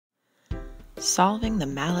Solving the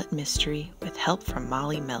mallet mystery with help from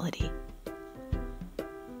Molly Melody.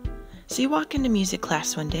 So you walk into music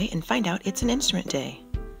class one day and find out it's an instrument day.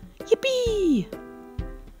 Yippee!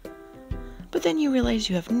 But then you realize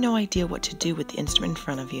you have no idea what to do with the instrument in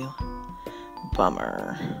front of you.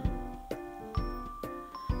 Bummer.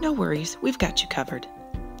 No worries, we've got you covered.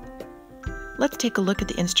 Let's take a look at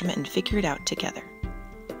the instrument and figure it out together.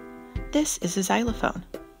 This is a xylophone.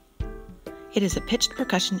 It is a pitched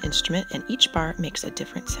percussion instrument and each bar makes a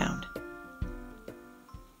different sound.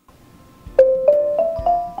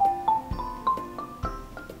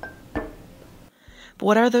 But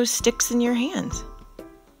what are those sticks in your hands?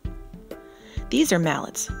 These are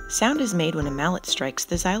mallets. Sound is made when a mallet strikes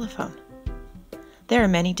the xylophone. There are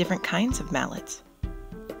many different kinds of mallets.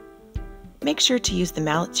 Make sure to use the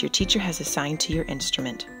mallets your teacher has assigned to your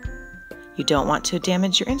instrument. You don't want to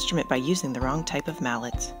damage your instrument by using the wrong type of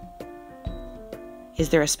mallets. Is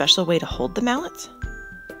there a special way to hold the mallets?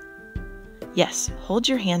 Yes, hold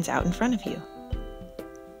your hands out in front of you.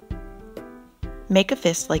 Make a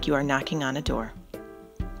fist like you are knocking on a door.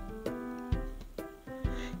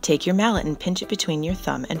 Take your mallet and pinch it between your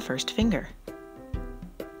thumb and first finger.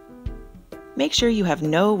 Make sure you have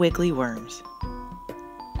no wiggly worms.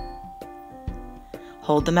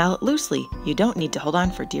 Hold the mallet loosely. You don't need to hold on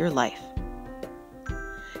for dear life.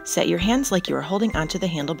 Set your hands like you are holding onto the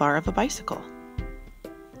handlebar of a bicycle.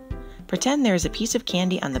 Pretend there is a piece of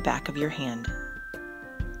candy on the back of your hand.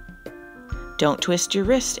 Don't twist your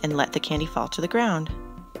wrist and let the candy fall to the ground.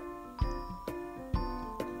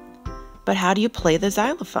 But how do you play the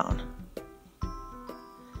xylophone?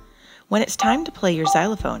 When it's time to play your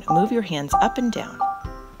xylophone, move your hands up and down.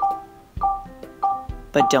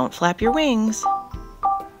 But don't flap your wings.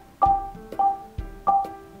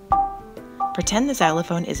 Pretend the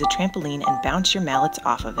xylophone is a trampoline and bounce your mallets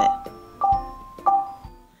off of it.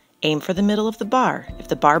 Aim for the middle of the bar. If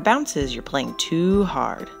the bar bounces, you're playing too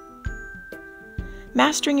hard.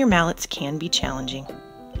 Mastering your mallets can be challenging.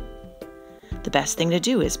 The best thing to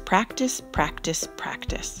do is practice, practice,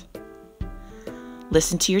 practice.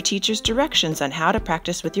 Listen to your teacher's directions on how to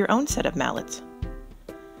practice with your own set of mallets.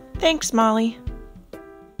 Thanks, Molly.